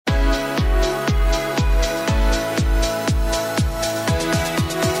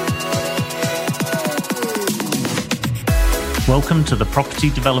Welcome to the Property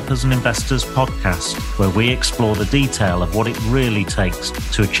Developers and Investors podcast, where we explore the detail of what it really takes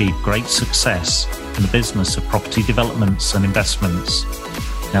to achieve great success in the business of property developments and investments.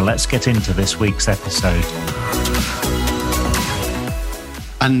 Now let's get into this week's episode.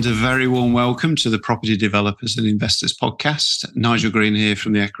 And a very warm welcome to the Property Developers and Investors podcast. Nigel Green here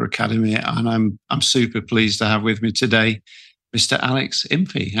from the EquaAcademy, and I'm super pleased to have with me today Mr. Alex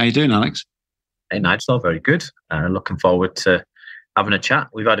Impey. How you doing, Alex? Hey, Nigel, very good. Looking forward to having a chat.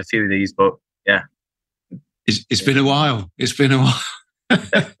 We've had a few of these, but yeah. It's been a while. It's been a while.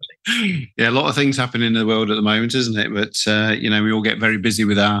 Yeah, a lot of things happen in the world at the moment, isn't it? But, we all get very busy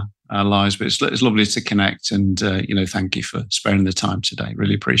with our lives, but it's lovely to connect and, thank you for sparing the time today.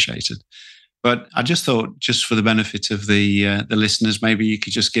 Really appreciate it. But I just thought, just for the benefit of the listeners, maybe you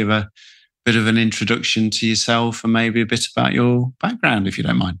could just give a bit of an introduction to yourself and maybe a bit about your background, if you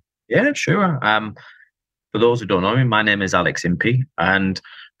don't mind. Yeah, sure. For those who don't know me, my name is Alex Impey, and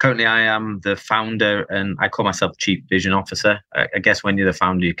currently I am the founder, and I call myself Chief Vision Officer. I guess when you're the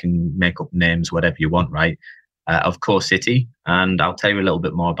founder, you can make up names, whatever you want, right? Of Core City, and I'll tell you a little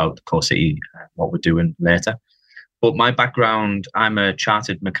bit more about Core City, what we're doing later. But my background, I'm a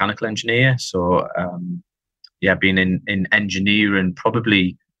chartered mechanical engineer, so been in engineering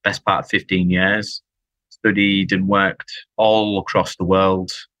probably best part of 15 years. Studied and worked all across the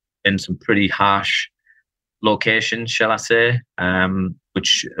world in some pretty harsh locations, shall I say,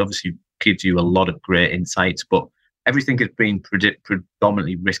 which obviously gives you a lot of great insights. But everything has been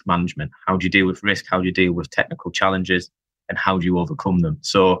predominantly risk management. How do you deal with risk? How do you deal with technical challenges? And how do you overcome them?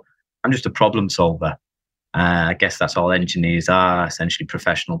 So I'm just a problem solver. I guess that's all engineers are, essentially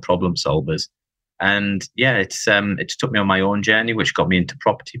professional problem solvers. And yeah, it's took me on my own journey, which got me into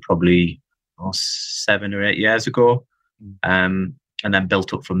property probably 7 or 8 years ago. And then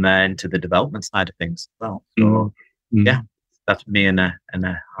built up from there into the development side of things as well. So, yeah, that's me in a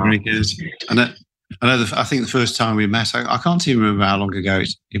very good. I think the first time we met, I can't even remember how long ago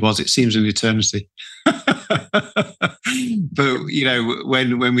it was. It seems an eternity. But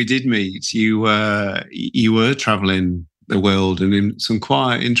when we did meet, you were traveling the world and in some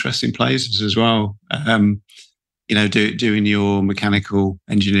quite interesting places as well. Doing your mechanical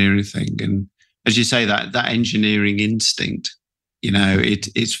engineering thing, and as you say, that engineering instinct.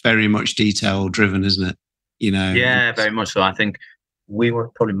 It's very much detail driven, isn't it? Yeah, very much so. I think we were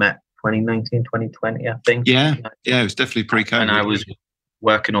probably met 2019, 2020, I think. Yeah, it was definitely pre-COVID. And I was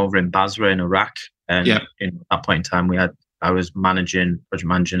working over in Basra in Iraq. And at that point in time, I was project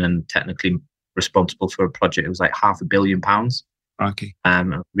managing and technically responsible for a project. It was like £500 million. Okay.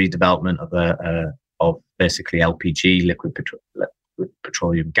 Redevelopment of basically LPG, liquid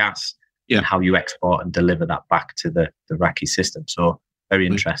petroleum gas. And how you export and deliver that back to the Iraqi system. So very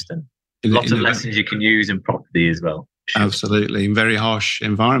interesting. Lots of lessons you can use in property as well. Sure. Absolutely. In very harsh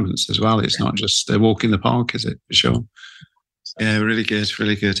environments as well. It's not just a walk in the park, is it? For sure. Yeah, really good,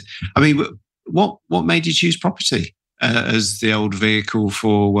 really good. I mean, what made you choose property as the old vehicle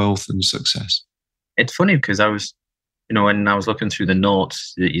for wealth and success? It's funny because I was, when I was looking through the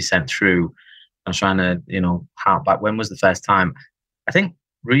notes that you sent through, I was trying to, hark back. When was the first time? I think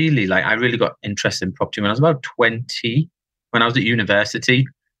really, I really got interested in property when I was about 20. When I was at university,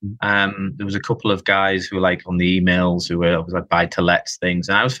 there was a couple of guys who were on the emails who were buy-to-lets things.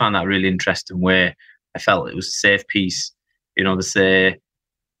 And I always found that really interesting where I felt it was a safe piece. They say,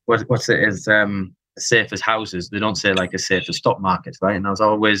 what's it is safe as houses. They don't say a safe as stock markets, right? And I was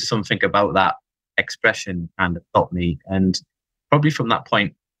always something about that expression kind of got me. And probably from that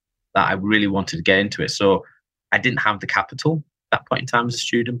point that I really wanted to get into it. So I didn't have the capital that point in time as a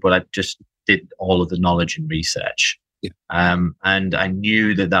student, but I just did all of the knowledge and research. Yeah. And I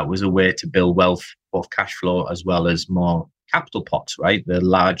knew that was a way to build wealth, both cash flow as well as more capital pots, right? The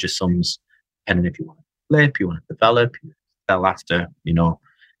larger sums, depending if you want to flip, you want to develop, you sell after,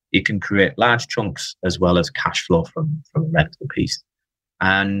 you can create large chunks as well as cash flow from a rental piece.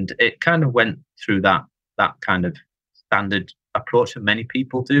 And it kind of went through that kind of standard approach that many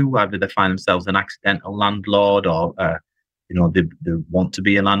people do, whether they find themselves an accidental landlord or they want to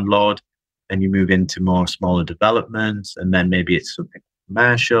be a landlord, and you move into more smaller developments, and then maybe it's something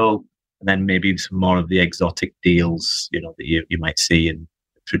commercial, and then maybe some more of the exotic deals, that you might see in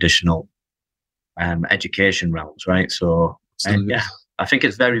traditional education realms, right? So, I think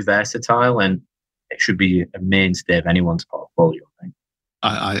it's very versatile, and it should be a mainstay of anyone's portfolio, I think.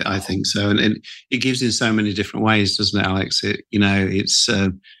 I think so, and it gives in so many different ways, doesn't it, Alex? It's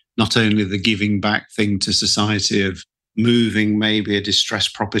not only the giving back thing to society of moving maybe a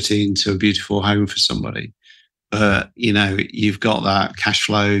distressed property into a beautiful home for somebody, But, you've got that cash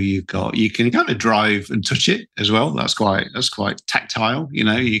flow, you can kind of drive and touch it as well. That's quite tactile.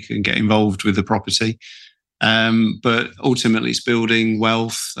 You can get involved with the property. But ultimately it's building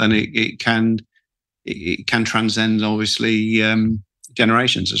wealth, and it can transcend, obviously,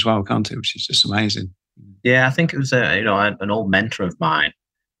 generations as well, can't it? Which is just amazing. Yeah, I think it was an old mentor of mine.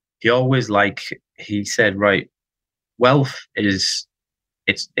 He said, right, wealth it's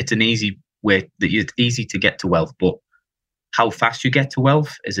an easy way, that it's easy to get to wealth, but how fast you get to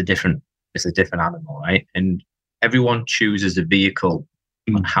wealth is a different animal, right? And everyone chooses a vehicle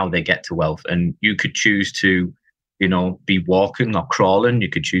on how they get to wealth. And you could choose to, be walking or crawling. You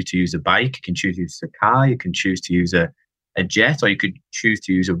could choose to use a bike. You can choose to use a car. You can choose to use a jet, or you could choose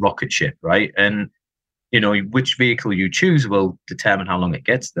to use a rocket ship, right? And which vehicle you choose will determine how long it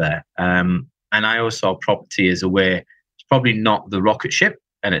gets there. And I always saw property as a way. It's probably not the rocket ship,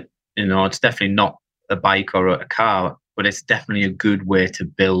 and it's definitely not a bike or a car, but it's definitely a good way to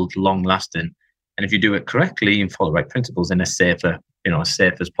build long lasting. And if you do it correctly and follow the right principles in a safer, as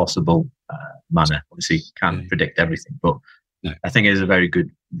safe as possible manner. Obviously, you can't predict everything, but no. I think it is a very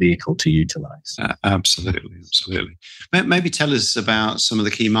good vehicle to utilize. Absolutely. Maybe tell us about some of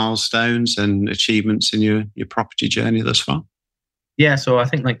the key milestones and achievements in your property journey thus far. Yeah, so I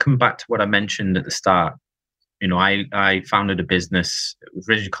think, coming back to what I mentioned at the start, I founded a business. It was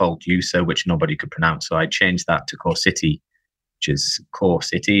originally called User, which nobody could pronounce, so I changed that to Core City, which is Core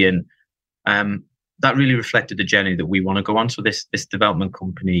City, and that really reflected the journey that we want to go on. So this development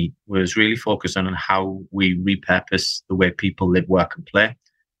company was really focused on how we repurpose the way people live, work, and play.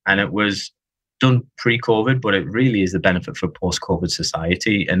 And it was done pre-COVID, but it really is the benefit for post-COVID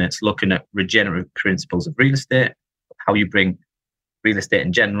society. And it's looking at regenerative principles of real estate, how you bring real estate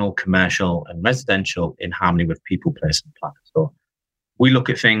in general, commercial and residential, in harmony with people, place, and planet. So we look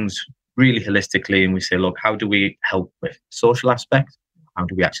at things really holistically, and we say, look, how do we help with social aspects? How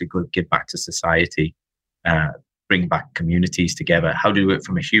do we actually give back to society, bring back communities together? How do we do it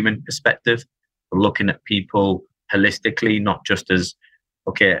from a human perspective? We're looking at people holistically, not just as,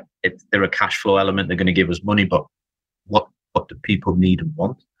 okay, they're a cash flow element, they're going to give us money, but what do people need and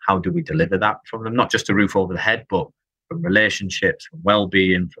want? How do we deliver that from them? Not just a roof over the head, but from relationships, from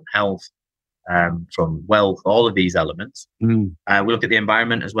well-being, from health, from wealth, all of these elements. We look at the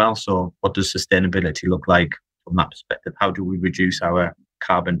environment as well. So what does sustainability look like from that perspective? How do we reduce our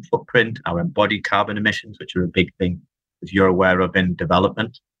carbon footprint, our embodied carbon emissions, which are a big thing, as you're aware of, in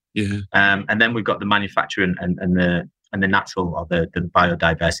development? Yeah. And then we've got the manufacturing and the natural, or the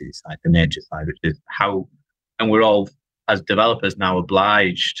biodiversity side, the nature side, which is how, and we're all, as developers, now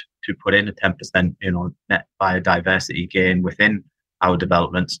obliged to put in a 10%, net biodiversity gain within our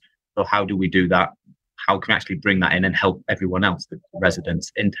developments. So how do we do that? How can we actually bring that in and help everyone else, the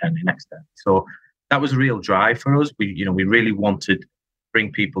residents, internally and externally? So that was a real drive for us. We really wanted to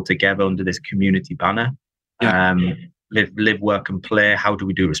bring people together under this community banner. Yeah. Live, work, and play. How do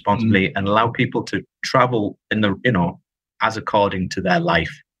we do it responsibly, and allow people to travel in the, as according to their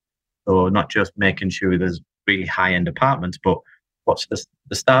life? So not just making sure there's really high-end apartments, but what's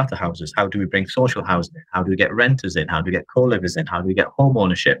the starter houses? How do we bring social housing in? How do we get renters in? How do we get co-livers in? How do we get home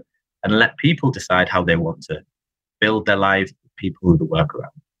ownership? And let people decide how they want to build their life, people who they work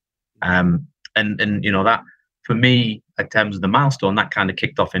around. And that, for me, in terms of the milestone, that kind of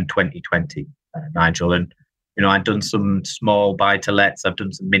kicked off in 2020, Nigel. And I'd done some small buy-to-lets, I've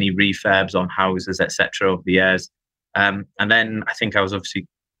done some mini refurbs on houses, etc. over the years. And then I think I was obviously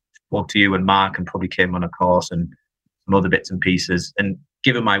spoke to you and Mark, and probably came on a course and some other bits and pieces. And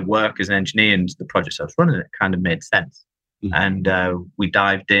given my work as an engineer and the projects I was running, it kind of made sense. And we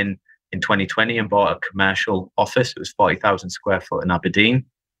dived in 2020 and bought a commercial office. It was 40,000 square foot in Aberdeen.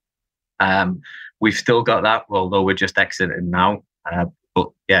 We've still got that, although we're just exiting now. But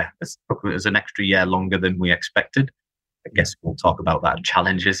yeah, it was an extra year longer than we expected. I guess we'll talk about that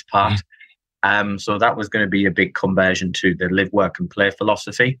challenges part. So that was going to be a big conversion to the live, work, and play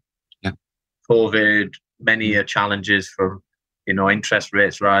philosophy. Yeah. COVID, many challenges from, interest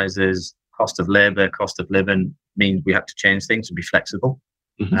rates rises, cost of labor, cost of living means we had to change things and be flexible.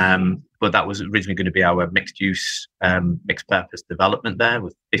 But that was originally going to be our mixed use, mixed purpose development there,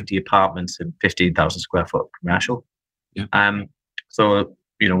 with 50 apartments and 15,000 square foot commercial. Yeah. So,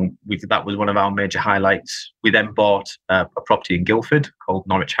 that was one of our major highlights. We then bought a property in Guildford called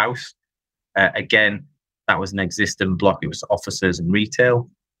Norwich House. Again, that was an existing block. It was offices and retail.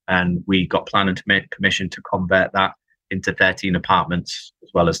 And we got planning permission to convert that into 13 apartments as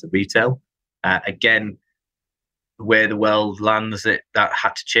well as the retail. Again, where the world lands, that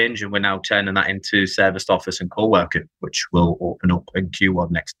had to change, and we're now turning that into serviced office and co-working, which will open up in Q1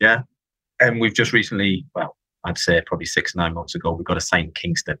 next year. And we've just recently, I'd say probably 6-9 months ago, we got a site in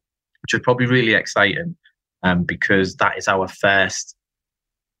Kingston, which is probably really exciting, because that is our first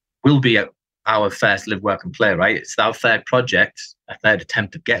live, work and play, right? It's our third project, a third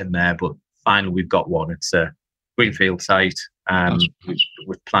attempt of getting there, but finally we've got one. It's a greenfield site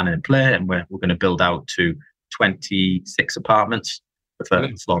with planning in play, and we're going to build out to 26 apartments with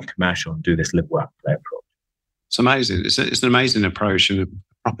a floor commercial and do this live, work, play approach. It's amazing. It's an amazing approach and a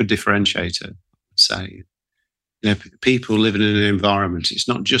proper differentiator, I'd say. People living in an environment, it's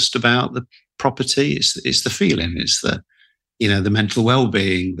not just about the property, it's the feeling, it's the mental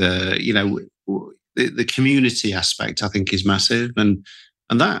well-being, the community aspect, I think, is massive, and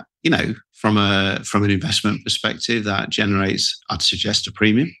that, from an investment perspective, that generates, I'd suggest, a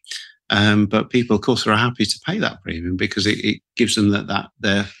premium. But people, of course, are happy to pay that premium because it gives them that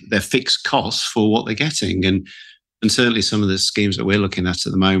their fixed costs for what they're getting. And certainly some of the schemes that we're looking at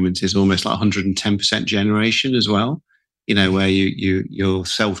the moment is almost like 110% generation as well, where you're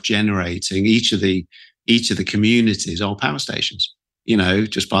self-generating. Each of the communities are power stations,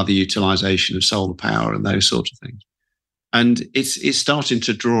 just by the utilisation of solar power and those sorts of things. And it's starting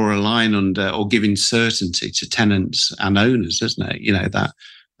to draw a line under, or giving certainty to tenants and owners, isn't it?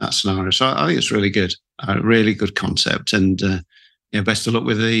 That scenario. So I think it's really good, a really good concept. And best of luck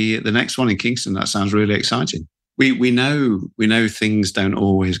with the next one in Kingston. That sounds really exciting. We know things don't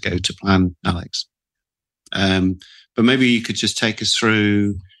always go to plan, Alex. But maybe you could just take us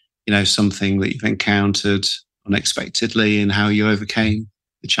through, something that you've encountered unexpectedly and how you overcame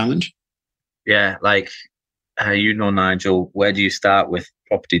the challenge. Yeah, Nigel, where do you start with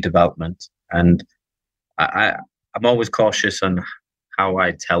property development? And I'm always cautious on how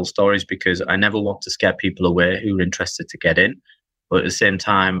I tell stories because I never want to scare people away who are interested to get in. But at the same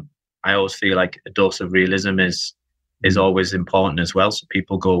time, I always feel like a dose of realism is always important as well. So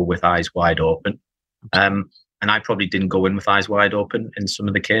people go with eyes wide open. And I probably didn't go in with eyes wide open in some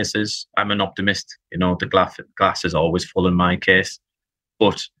of the cases. I'm an optimist. The glass is always full in my case.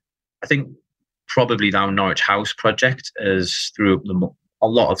 But I think probably our Norwich House project has threw up a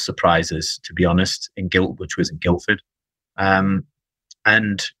lot of surprises, to be honest, which was in Guildford. And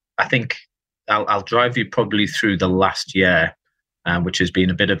I think I'll drive you probably through the last year, which has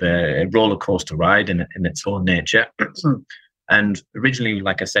been a bit of a roller coaster ride in its own nature. And originally,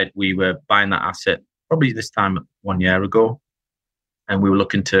 like I said, we were buying that asset probably this time 1 year ago, and we were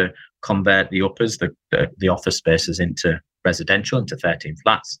looking to convert the uppers, the office spaces, into residential, into 13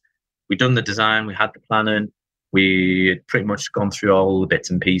 flats. We'd done the design, we had the planning, we had pretty much gone through all the bits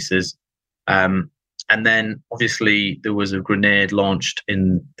and pieces. And then obviously there was a grenade launched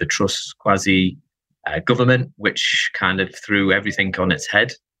in the Truss quasi government, which kind of threw everything on its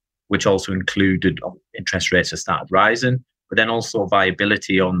head, which also included interest rates that started rising, but then also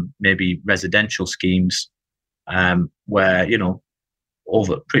viability on maybe residential schemes, where,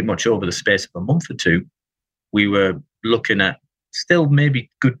 pretty much over the space of a month or two, we were looking at still maybe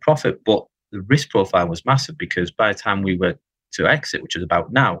good profit, but the risk profile was massive because by the time we were to exit, which is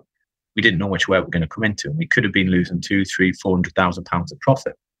about now, we didn't know which way we were going to come into. And we could have been losing 200,000-400,000 pounds of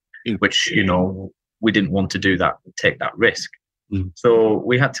profit, which, we didn't want to do that, take that risk. So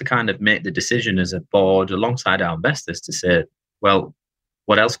we had to kind of make the decision as a board alongside our investors to say, well,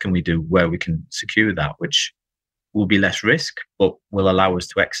 what else can we do where we can secure that, which will be less risk, but will allow us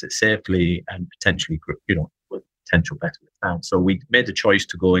to exit safely and potentially, with potential better return. So we made the choice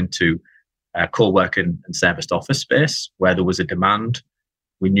to go into co-working and serviced office space where there was a demand.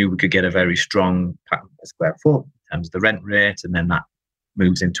 We knew we could get a very strong pattern per square foot in terms of the rent rate, and then that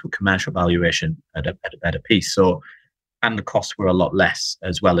moves into a commercial valuation at a better piece. So, and the costs were a lot less,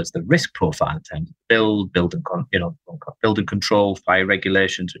 as well as the risk profile in terms of building control, fire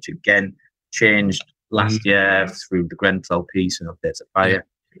regulations, which again changed last year through the Grenfell piece and updates of fire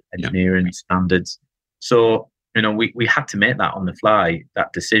engineering standards. So, we had to make that on the fly,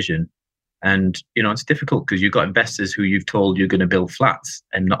 that decision. And, it's difficult because you've got investors who you've told you're going to build flats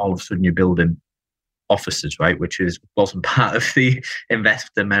and not all of a sudden you're building offices, right? Which wasn't part of the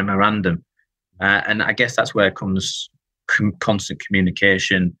investor memorandum. And I guess that's where it comes constant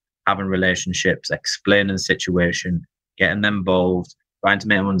communication, having relationships, explaining the situation, getting them involved, trying to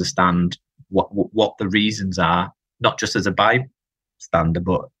make them understand what the reasons are, not just as a bystander,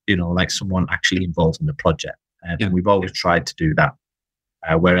 but, like someone actually involved in the project. And we've always tried to do that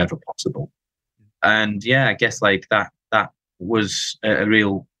wherever possible. And I guess that was a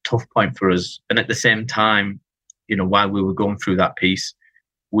real tough point for us. And at the same time, while we were going through that piece,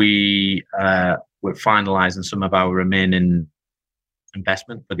 we were finalising some of our remaining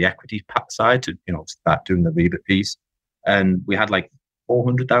investment for the equity side to, start doing the rebate piece. And we had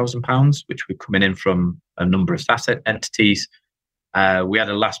 £400,000, which were coming in from a number of asset entities. We had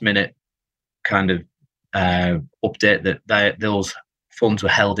a last minute kind of update that those funds were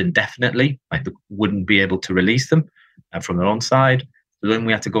held indefinitely, like they wouldn't be able to release them from their own side. So then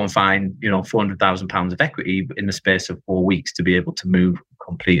we had to go and find, £400,000 of equity in the space of 4 weeks to be able to move,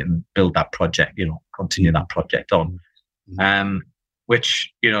 complete, and build that project. Continue that project on.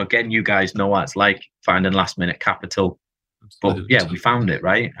 Which, again, you guys know what it's like finding last minute capital. But yeah, we found it,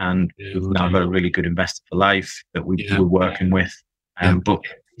 right? And we've now got a really good investor for life that we're working with. But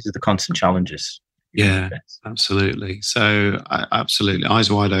these are the constant challenges. Yeah, absolutely. So absolutely,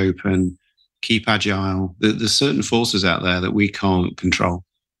 eyes wide open, keep agile. There's certain forces out there that we can't control.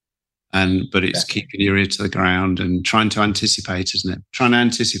 But it's keeping your ear to the ground and trying to anticipate, isn't it? Trying to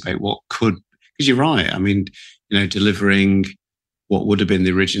anticipate what could, because you're right. I mean, delivering what would have been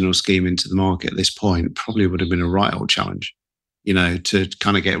the original scheme into the market at this point probably would have been a right old challenge, to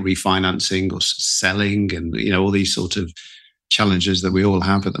kind of get refinancing or selling and, all these sort of challenges that we all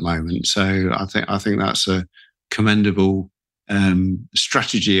have at the moment. So I think that's a commendable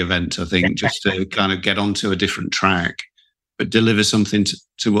strategy event, I think, just to kind of get onto a different track, but deliver something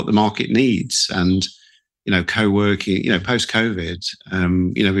to what the market needs. And, co-working,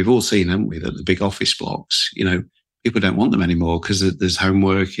 post-COVID, we've all seen, haven't we, that the big office blocks, people don't want them anymore because there's home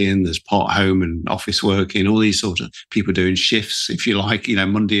working, there's part home and office working, all these sort of people doing shifts, if you like,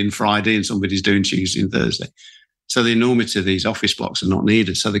 Monday and Friday, and somebody's doing Tuesday and Thursday. So the enormity of these office blocks are not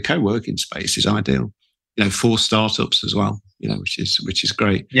needed. So the co-working space is ideal, for startups as well, which is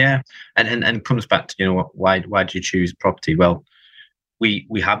great. Yeah. And comes back to, why did you choose property? Well, we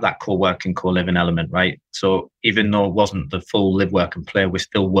have that co-working, co-living element, right? So even though it wasn't the full live, work and play, we're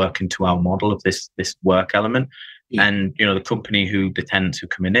still working to our model of this work element. Yeah. And, the tenants who are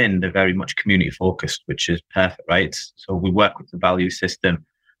coming in, they're very much community focused, which is perfect, right? So we work with the value system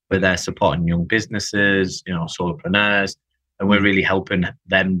where they're supporting young businesses, solopreneurs, and we're really helping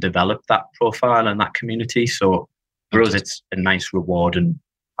them develop that profile and that community. So for us, it's a nice reward and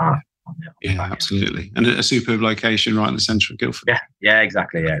yeah, absolutely. And a superb location right in the centre of Guildford. Yeah,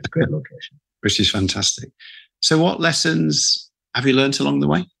 exactly. Yeah, it's a great location. Which is fantastic. So what lessons have you learnt along the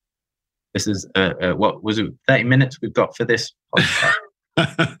way? This is, what was it, 30 minutes we've got for this podcast?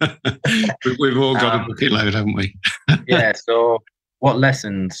 We've all got a bucket load, haven't we? Yeah, so what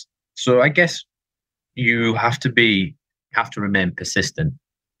lessons? So I guess you have to remain persistent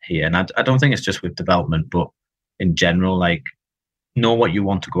here. And I don't think it's just with development, but in general, like, know what you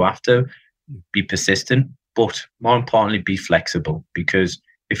want to go after, be persistent, but more importantly, be flexible. Because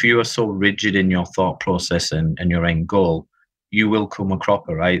if you are so rigid in your thought process and your end goal, you will come a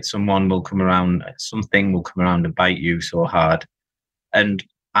cropper, right? Something will come around and bite you so hard. And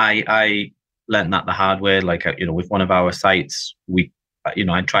I learned that the hard way. Like, with one of our sites,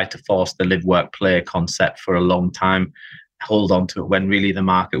 I tried to force the live, work, play concept for a long time, hold on to it when really the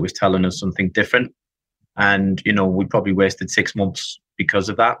market was telling us something different. And, we probably wasted 6 months because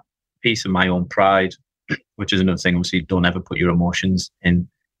of that. Piece of my own pride, which is another thing. Obviously, don't ever put your emotions in.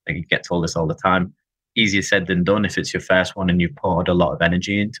 Like, you get told this all the time. Easier said than done if it's your first one and you've poured a lot of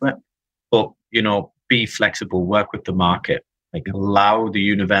energy into it. But, be flexible, work with the market, like allow the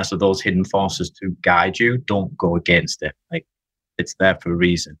universe of those hidden forces to guide you. Don't go against it. Like, it's there for a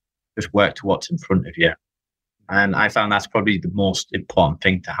reason. Just work to what's in front of you. And I found that's probably the most important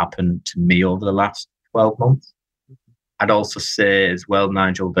thing to happen to me over the last 12 months. I'd also say as well,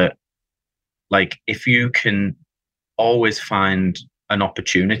 Nigel, that like, if you can always find an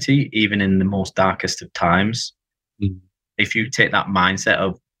opportunity, even in the most darkest of times, if you take that mindset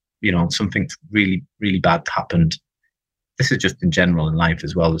of, something really, really bad happened. This is just in general in life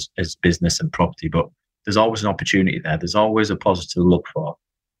as well as business and property, but there's always an opportunity there. There's always a positive to look for.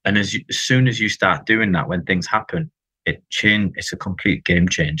 And as soon as you start doing that, when things happen, it's a complete game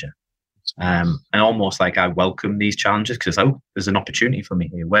changer. And almost like I welcome these challenges because there's an opportunity for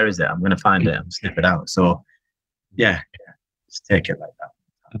me here. Where is it? I'm going to find it and sniff it out. So yeah, just take it like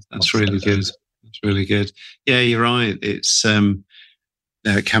that. That's really good. That's really good. Yeah, you're right. It's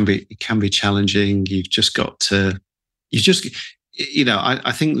it can be challenging. You've just got to.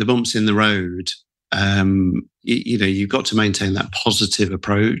 I think the bumps in the road. You've got to maintain that positive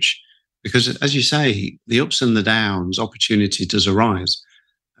approach because, as you say, the ups and the downs, opportunity does arise.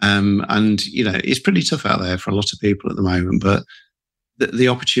 And it's pretty tough out there for a lot of people at the moment, but the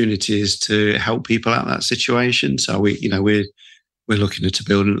opportunity is to help people out of that situation. So we're looking at a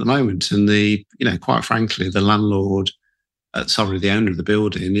building at the moment, and quite frankly, the landlord, the owner of the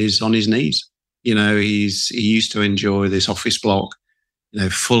building is on his knees. He used to enjoy this office block,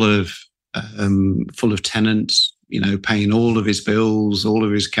 full of tenants, paying all of his bills, all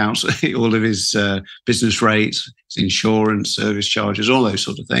of his council, all of his business rates, his insurance, service charges, all those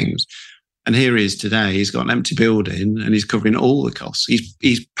sort of things. And here he is today. He's got an empty building and he's covering all the costs.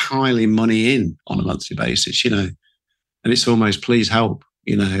 He's piling money in on a monthly basis, and it's almost please help,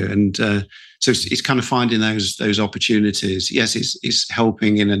 And so it's kind of finding those opportunities. Yes, it's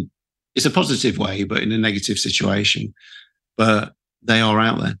helping it's a positive way, but in a negative situation. But they are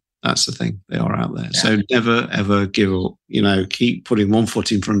out there. That's the thing. They are out there. Yeah. So never, ever give up. Keep putting one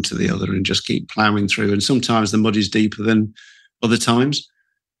foot in front of the other and just keep ploughing through. And sometimes the mud is deeper than other times.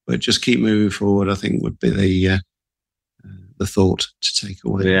 But just keep moving forward, I think, would be the thought to take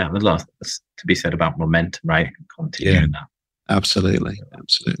away. Yeah, there's a lot to be said about momentum, right? Continuing that. Absolutely.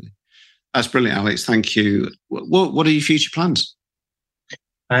 That's brilliant, Alex. Thank you. What are your future plans?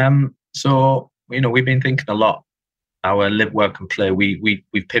 So, we've been thinking a lot. Our live, work, and play, we've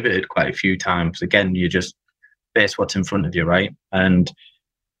pivoted quite a few times. Again, you just face what's in front of you, right? And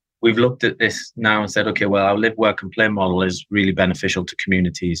we've looked at this now and said, okay, well, our live, work, and play model is really beneficial to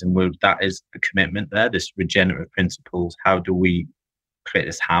communities. And that is the commitment there, this regenerative principles. How do we create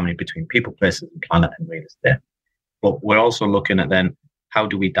this harmony between people, places, and planet and real estate? But we're also looking at then, how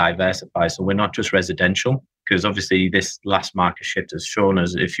do we diversify? So we're not just residential, because obviously this last market shift has shown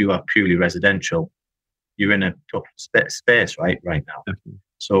us if you are purely residential, you're in a tough space right now. Definitely.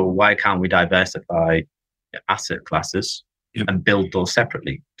 So why can't we diversify asset classes? Yep. And build those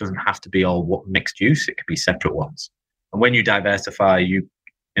separately? It doesn't have to be all mixed use. It could be separate ones. And when you diversify,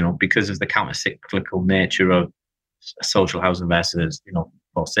 because of the counter-cyclical nature of social housing versus,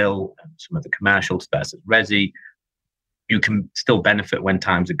 for sale and some of the commercials versus resi, you can still benefit when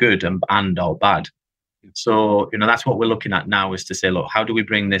times are good and or bad. So, that's what we're looking at now, is to say, look, how do we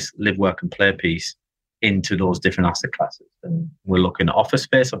bring this live, work, and play piece into those different asset classes? And we're looking at office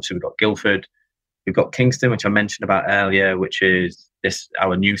space. Obviously, we've got Guildford. We've got Kingston, which I mentioned about earlier, which is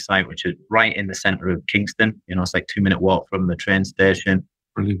our new site, which is right in the centre of Kingston. It's like 2-minute walk from the train station.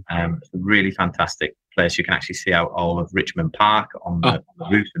 Brilliant. It's a really fantastic place. You can actually see out all of Richmond Park on the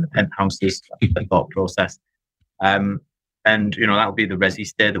roof and the penthouses. That's the thought process. And that'll be the resi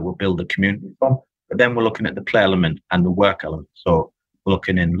stay that we'll build a community from. But then we're looking at the play element and the work element. So we're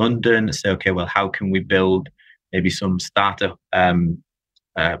looking in London to say, okay, well, how can we build maybe some starter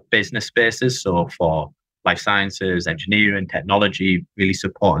business spaces, so for life sciences, engineering, technology, really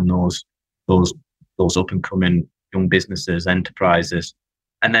supporting those up and coming young businesses, enterprises,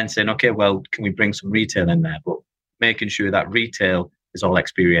 and then saying, okay, well, can we bring some retail in there? But making sure that retail is all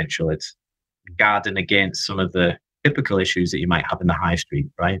experiential. It's guarding against some of the typical issues that you might have in the high street,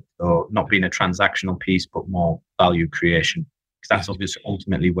 right? So not being a transactional piece, but more value creation, because that's obviously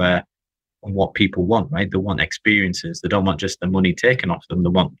ultimately what people want, right? They want experiences. They don't want just the money taken off them. They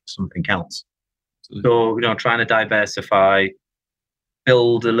want something else. So, trying to diversify,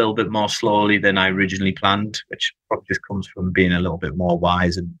 build a little bit more slowly than I originally planned, which probably just comes from being a little bit more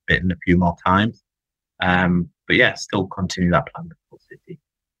wise and bitten a few more times. But yeah, still continue that plan for Full City.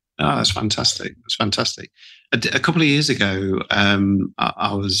 Oh, that's fantastic. That's fantastic. A couple of years ago,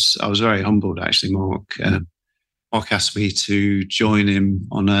 I was very humbled, actually. Mark asked me to join him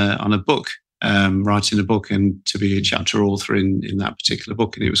on a book, writing a book, and to be a chapter author in that particular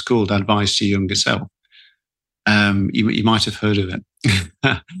book. And it was called Advice to Younger Self. You might have heard of it.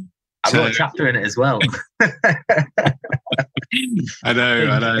 I wrote a chapter in it as well. I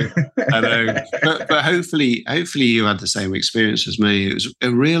know. But hopefully you had the same experience as me. It was a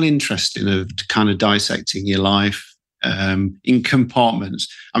real interesting of kind of dissecting your life in compartments.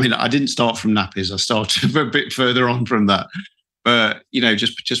 I mean, I didn't start from nappies. I started a bit further on from that. But,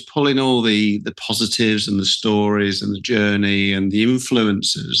 just pulling all the positives and the stories and the journey and the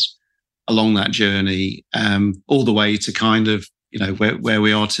influences along that journey, all the way to kind of, where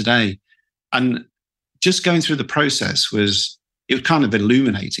we are today. And just going through the process was kind of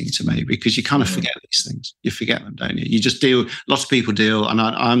illuminating to me, because you kind of forget these things. You forget them, don't you? You just deal, lots of people deal, and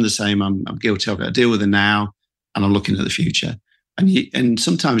I'm the same. I'm guilty of it. I deal with the now, and I'm looking at the future. And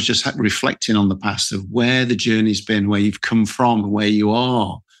sometimes just reflecting on the past of where the journey's been, where you've come from and where you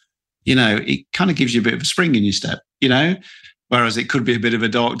are, it kind of gives you a bit of a spring in your step, whereas it could be a bit of a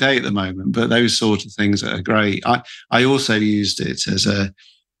dark day at the moment. But those sort of things are great. I also used it as a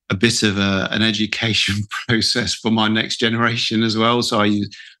bit of an education process for my next generation as well. So I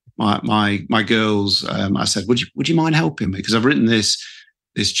used my girls. I said, would you mind helping me? Because I've written this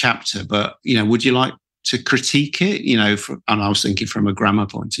chapter, but would you like to critique it? And I was thinking from a grammar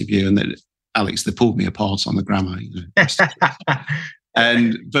point of view, and that Alex, they pulled me apart on the grammar.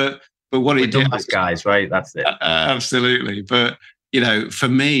 But what it did, guys, right? That's it. Absolutely. But for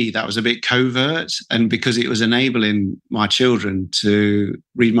me, that was a bit covert, and because it was enabling my children to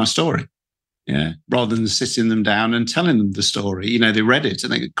read my story, rather than sitting them down and telling them the story. They read it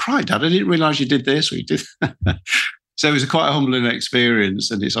and they go, "Cry, Dad, I didn't realise you did this or you did." So it was quite a humbling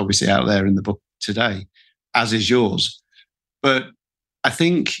experience, and it's obviously out there in the book today, as is yours. But I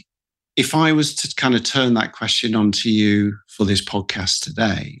think if I was to kind of turn that question onto you for this podcast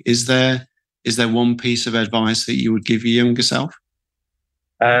today, is there one piece of advice that you would give your younger self?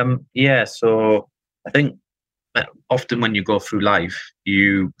 So I think often when you go through life,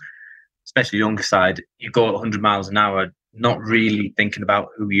 especially younger side, you go 100 miles an hour, not really thinking about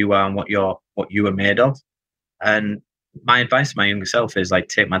who you are and what you are made of. And my advice to my younger self is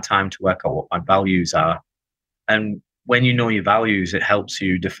take my time to work out what my values are. And when you know your values, it helps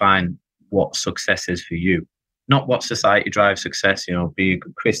you define what success is for you, not what society drives success. Be a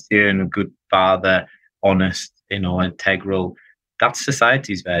good Christian, a good father, honest, integral. That's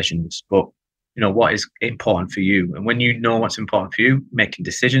society's versions, but what is important for you. And when you know what's important for you, making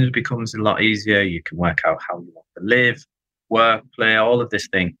decisions becomes a lot easier. You can work out how you want to live, work, play, all of this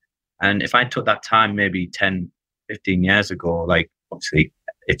thing. And if I took that time maybe 10, 15 years ago, obviously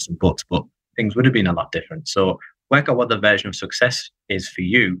it's and buts, but things would have been a lot different. So work out what the version of success is for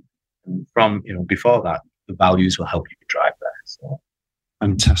you. And from, before that, the values will help you drive there. So.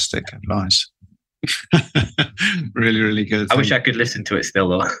 Fantastic advice. Really, really good. I wish I could listen to it still,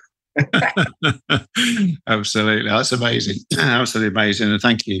 though. Absolutely. That's amazing. Absolutely amazing. And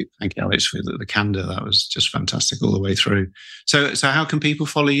thank you, Alex, for the candor. That was just fantastic all the way through. So how can people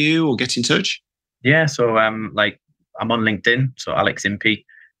follow you or get in touch? Yeah, so I'm on LinkedIn, so Alex Impey. You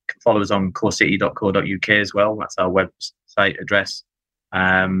can follow us on corecity.co.uk as well. That's our website address.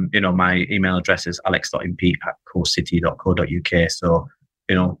 My email address is alex.impey@corecity.co.uk. So,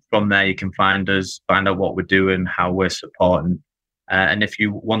 from there you can find us, find out what we're doing, how we're supporting. And if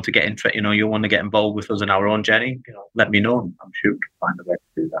you want to get you want to get involved with us in our own journey, let me know. I'm sure we can find a way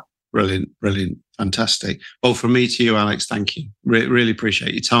to do that. Brilliant. Fantastic. Well, from me to you, Alex, thank you. Really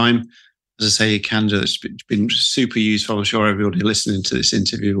appreciate your time. As I say, your candor has been super useful. I'm sure everybody listening to this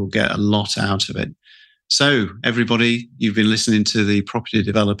interview will get a lot out of it. So, everybody, you've been listening to the Property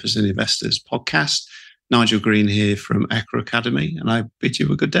Developers and Investors podcast. Nigel Green here from EquaAcademy, and I bid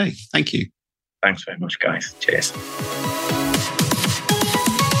you a good day. Thank you. Thanks very much, guys. Cheers.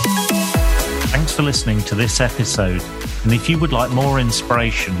 Thanks for listening to this episode. And if you would like more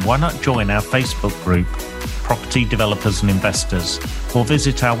inspiration, why not join our Facebook group, Property Developers and Investors, or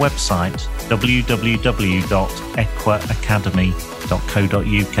visit our website,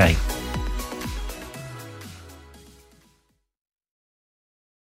 www.equaacademy.co.uk.